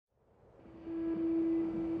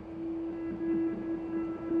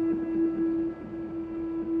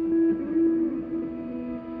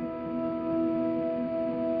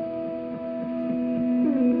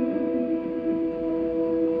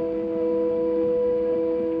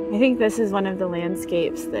I think this is one of the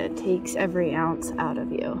landscapes that takes every ounce out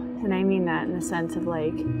of you. And I mean that in the sense of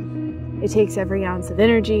like, it takes every ounce of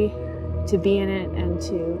energy to be in it and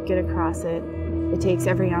to get across it. It takes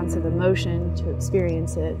every ounce of emotion to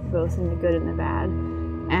experience it, both in the good and the bad.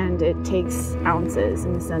 And it takes ounces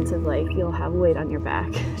in the sense of like, you'll have weight on your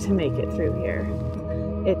back to make it through here.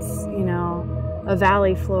 It's, you know, a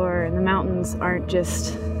valley floor, and the mountains aren't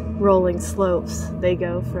just rolling slopes. They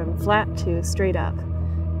go from flat to straight up,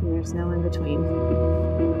 and there's no in between.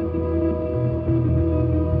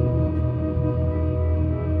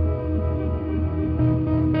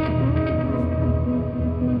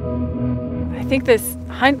 I think this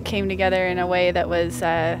hunt came together in a way that was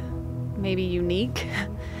maybe unique.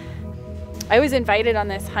 I was invited on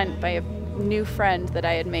this hunt by a new friend that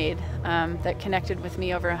I had made that connected with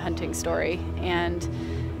me over a hunting story, and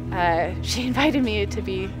she invited me to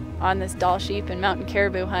be on this Dall sheep and mountain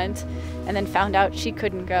caribou hunt, and then found out she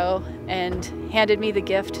couldn't go and handed me the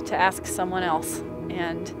gift to ask someone else,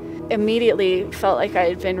 and immediately felt like I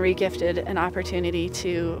had been re-gifted an opportunity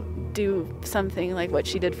to do something like what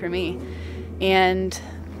she did for me. And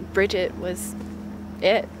Bridget was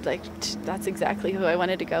it. Like, that's exactly who I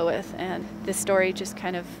wanted to go with, and this story just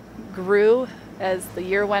kind of grew as the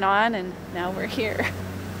year went on, and now we're here.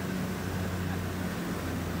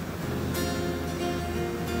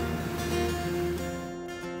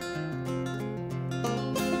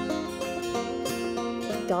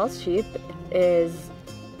 Dall's sheep is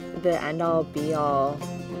the end-all be-all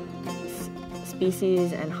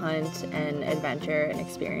species and hunt and adventure and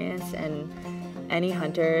experience, and any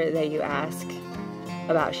hunter that you ask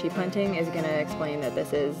about sheep hunting is going to explain that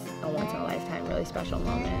this is a once-in-a-lifetime really special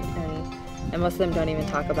moment, and most of them don't even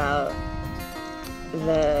talk about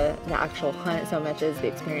the actual hunt so much as the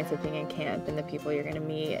experience of being in camp and the people you're going to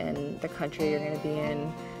meet and the country you're going to be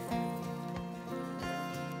in.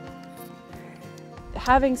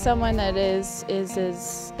 Having someone that is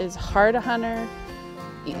hard a hunter,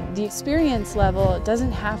 the experience level, it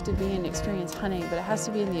doesn't have to be in experience hunting, but it has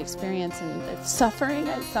to be in the experience and suffering.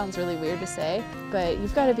 It sounds really weird to say, but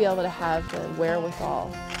you've got to be able to have the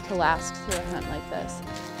wherewithal to last through a hunt like this.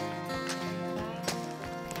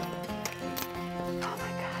 Oh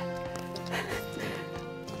my God.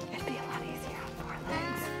 It'd be a lot easier on 4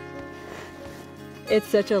 legs. It's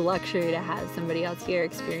such a luxury to have somebody else here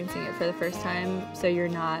experiencing it for the first time, so you're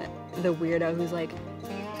not the weirdo who's like,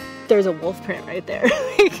 there's a wolf print right there.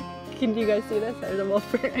 Like, can you guys see this? There's a wolf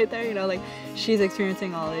print right there. You know, like, she's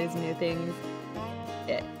experiencing all these new things.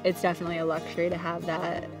 It's definitely a luxury to have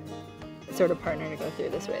that sort of partner to go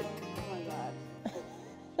through this with.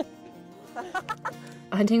 Oh my God.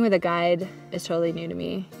 Hunting with a guide is totally new to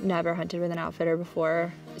me. Never hunted with an outfitter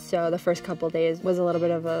before, so the first couple days was a little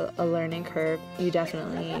bit of a learning curve. You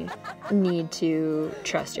definitely need to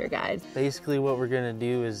trust your guide. Basically what we're gonna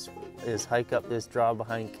do is hike up this draw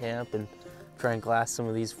behind camp and try and glass some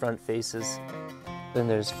of these front faces. Then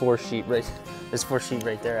there's 4 sheep right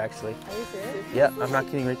there actually. Are you serious? Yeah, I'm not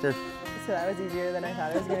kidding, right there. So that was easier than I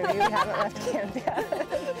thought it was going to be. We haven't left camp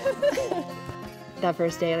yet. That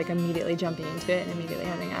first day, like immediately jumping into it and immediately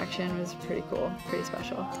having action was pretty cool, pretty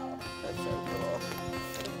special. That's so cool.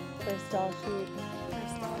 First Dall sheep.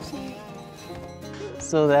 First Dall sheep.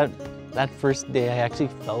 So that first day I actually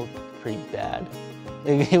felt pretty bad.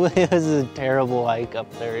 It was a terrible hike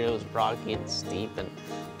up there. It was rocky and steep and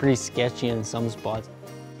pretty sketchy in some spots.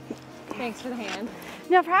 Thanks for the hand.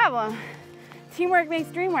 No problem. Teamwork makes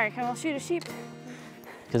dream work, and we'll shoot a sheep.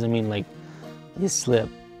 Because I mean, like, you slip,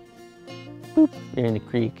 boop, you're in the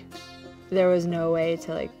creek. There was no way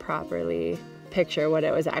to like properly picture what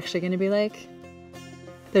it was actually going to be like.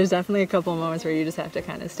 There's definitely a couple moments where you just have to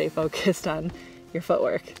kind of stay focused on your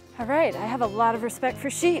footwork. All right, I have a lot of respect for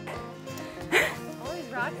sheep. All these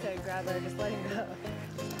rocks I grab are just letting go.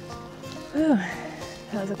 Ooh,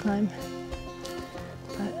 that was a climb.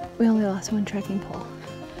 But we only lost 1 trekking pole.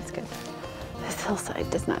 That's good. This hillside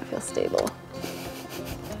does not feel stable.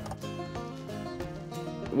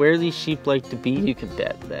 Where these sheep like to be, you can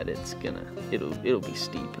bet that it'll be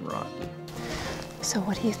steep and rocky. So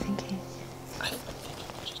what are you thinking? I'm thinking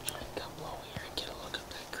we'll just try and come low here and get a look up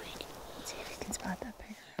that creek. Let's see if you can spot that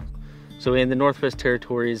bear. So in the Northwest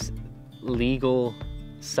Territories, legal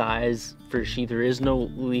size for sheep, there is no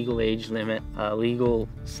legal age limit. Legal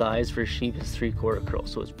size for sheep is 3/4 curl,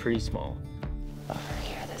 so it's pretty small. Over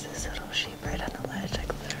here, there's this little sheep right on the ledge,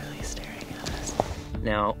 like literally staring at us.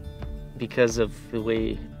 Now, because of the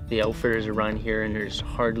way the outfitters are run here and there's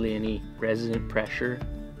hardly any resident pressure,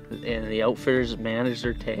 and the outfitters manage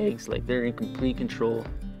their tags, like they're in complete control.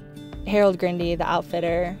 Harold Grindy, the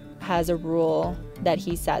outfitter, has a rule that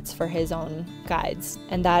he sets for his own guides,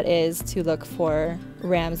 and that is to look for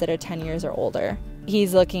rams that are 10 years or older.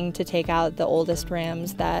 He's looking to take out the oldest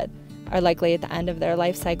rams that are likely at the end of their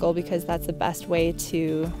life cycle because that's the best way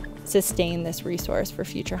to sustain this resource for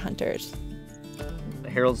future hunters.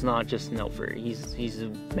 Harold's not just an outfitter, he's a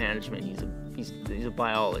management, he's a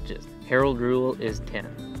biologist. Harold rule is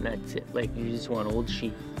 10, that's it. Like, you just want old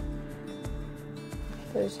sheep.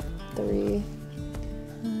 There's 3.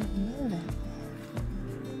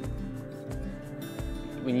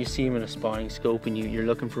 When you see them in a spotting scope and you're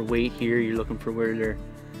looking for weight here, you're looking for where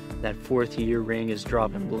that 4th year ring is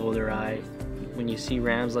dropping below their eye. When you see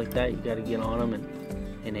rams like that, you got to get on them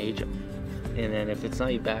and age them. And then if it's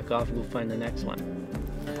not, you back off and go find the next one.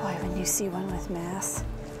 Boy, when you see one with mass,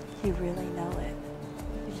 you really know it.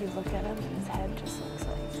 If you look at him, his head just looks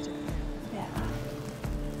like, yeah.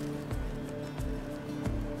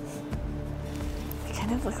 They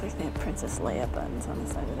kind of look like they have Princess Leia buttons on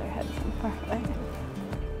the side of their head from far away.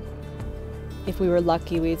 If we were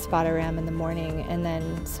lucky, we'd spot a ram in the morning and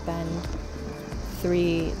then spend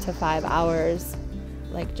 3 to 5 hours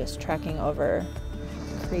like just trekking over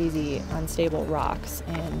crazy unstable rocks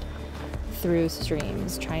and through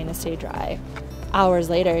streams trying to stay dry. Hours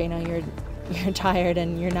later, you know, you're tired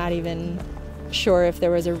and you're not even sure if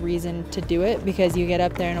there was a reason to do it because you get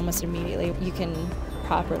up there and almost immediately you can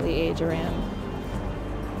properly age a ram.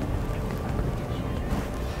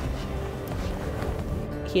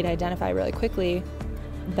 He'd identify really quickly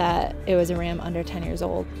that it was a ram under 10 years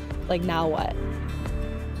old. Like, now what?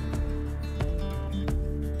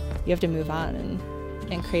 You have to move on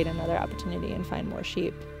and create another opportunity and find more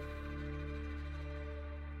sheep.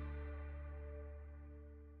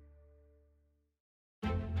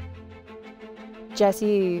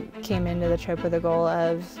 Jessi came into the trip with the goal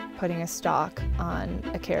of putting a stalk on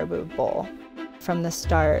a caribou bull. From the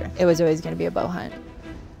start, it was always going to be a bow hunt.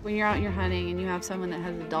 When you're out and you're hunting and you have someone that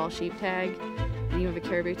has a Dall sheep tag and you have a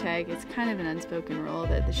caribou tag, it's kind of an unspoken rule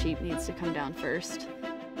that the sheep needs to come down first.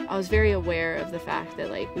 I was very aware of the fact that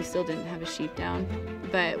we still didn't have a sheep down,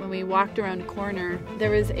 but when we walked around a corner, there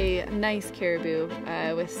was a nice caribou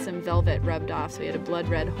with some velvet rubbed off, so he had a blood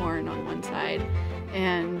red horn on one side,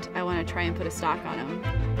 and I want to try and put a stalk on him.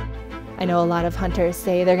 I know a lot of hunters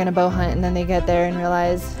say they're going to bow hunt and then they get there and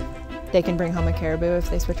realize they can bring home a caribou if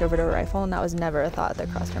they switch over to a rifle, and that was never a thought that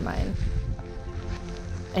crossed her mind.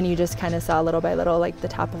 And you just kind of saw little by little, like the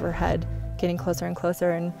top of her head getting closer and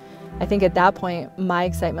closer, and I think at that point, my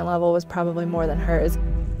excitement level was probably more than hers.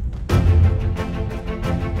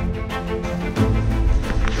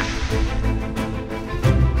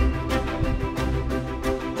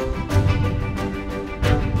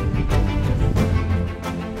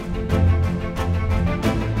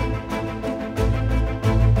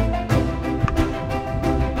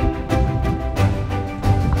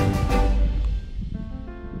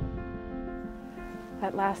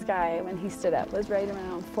 That last guy, when he stood up, was right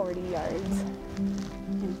around 40 yards.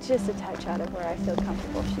 And just a touch out of where I feel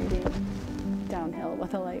comfortable shooting downhill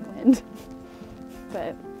with a light wind.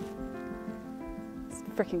 But it's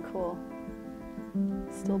freaking cool.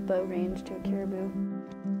 Still bow range to a caribou.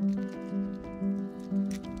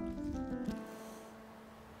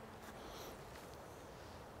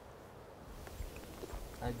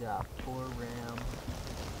 I got 4 rams.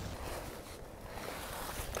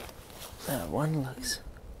 That one looks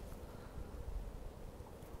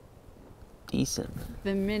decent.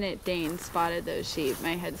 The minute Dane spotted those sheep,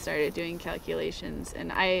 my head started doing calculations,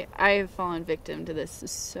 and I've fallen victim to this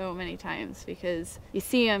so many times because you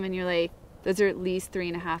see them and you're like, those are at least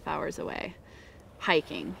 3.5 hours away,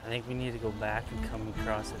 hiking. I think we need to go back and come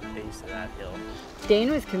across at the base of that hill.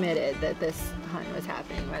 Dane was committed that this hunt was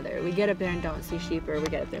happening, whether we get up there and don't see sheep or we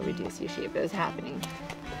get up there and we do see sheep. It was happening.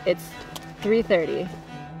 It's 3:30.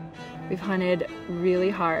 We've hunted really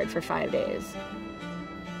hard for 5 days.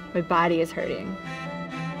 My body is hurting.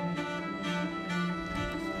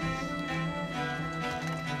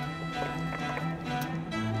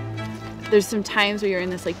 There's some times where you're in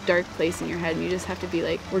this dark place in your head and you just have to be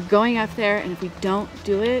like, we're going up there, and if we don't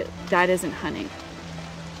do it, that isn't hunting.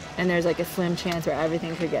 And there's a slim chance where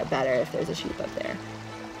everything could get better if there's a sheep up there.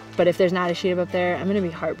 But if there's not a sheep up there, I'm gonna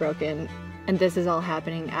be heartbroken. And this is all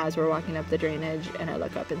happening as we're walking up the drainage, and I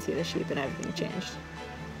look up and see the sheep and everything changed.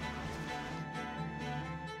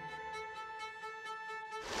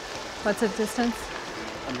 What's the distance?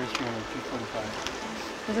 Under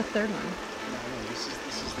 245. There's a third one. No, this is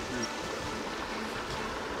the group.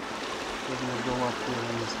 We're gonna go up here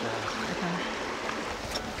on this guy. Okay.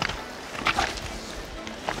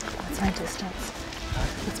 What's my distance?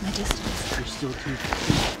 What's my distance? There's still 2.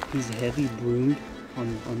 He's heavy bloomed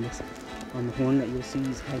on this. On the horn that you'll see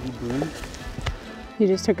is heavy bloom. He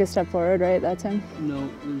just took a step forward, right? That's him? No,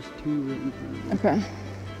 there's two right in front of you. Okay.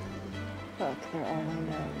 Look, they're all lined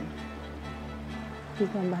up. He's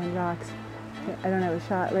going behind rocks. I don't have a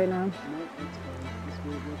shot right now. No, that's fine. This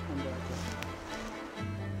will come back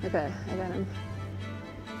up. Okay, I got him.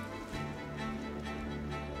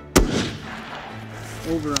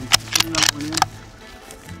 Over him. Put another one in.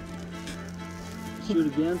 Shoot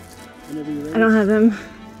again, whenever you're ready. I don't have him.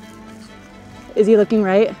 Is he looking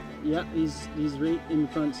right? Yeah, he's right in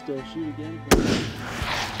front still. Shoot again.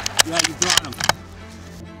 Yeah, you got him.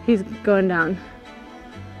 He's going down.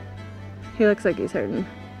 He looks like he's hurting.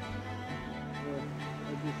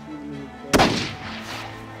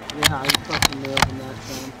 Yeah, you fucking nailed him that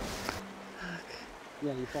time.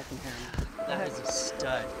 Yeah, you fucking had him. That is a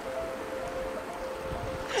stud.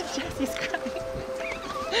 Jessi's crying.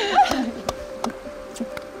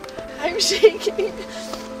 I'm shaking.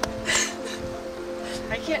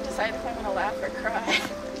 I can't decide if I'm gonna laugh or cry.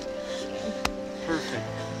 Perfect.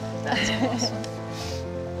 That's awesome.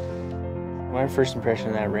 My first impression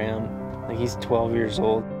of that ram, like he's 12 years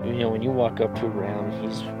old. You know, when you walk up to a ram,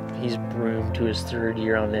 he's broomed to his 3rd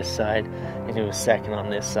year on this side and to his 2nd on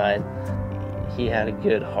this side. He had a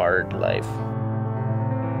good, hard life.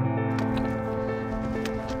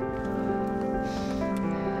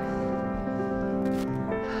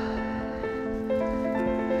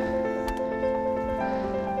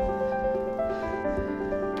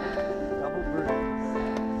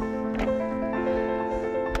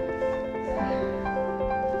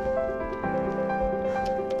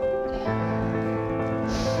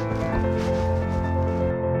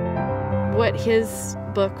 What his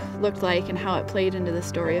book looked like and how it played into the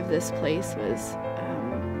story of this place was,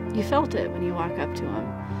 you felt it when you walk up to him.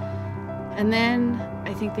 And then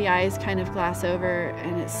I think the eyes kind of glass over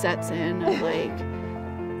and it sets in of like,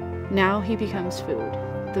 now he becomes food.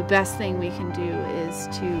 The best thing we can do is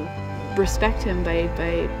to respect him by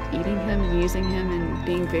eating him and using him and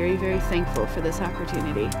being very, very thankful for this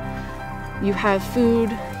opportunity. You have food,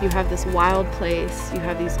 you have this wild place, you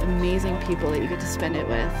have these amazing people that you get to spend it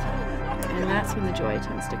with. And that's when the joy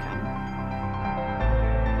tends to come.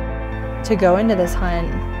 To go into this hunt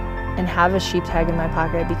and have a sheep tag in my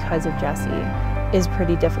pocket because of Jessi is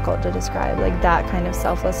pretty difficult to describe. Like, that kind of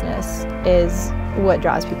selflessness is what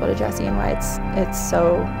draws people to Jessi and why it's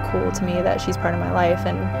so cool to me that she's part of my life.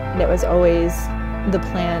 And it was always the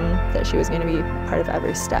plan that she was going to be part of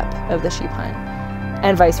every step of the sheep hunt,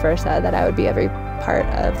 and vice versa, that I would be every part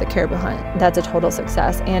of the caribou hunt. That's a total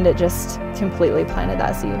success, and it just completely planted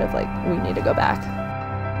that seed of like, we need to go back.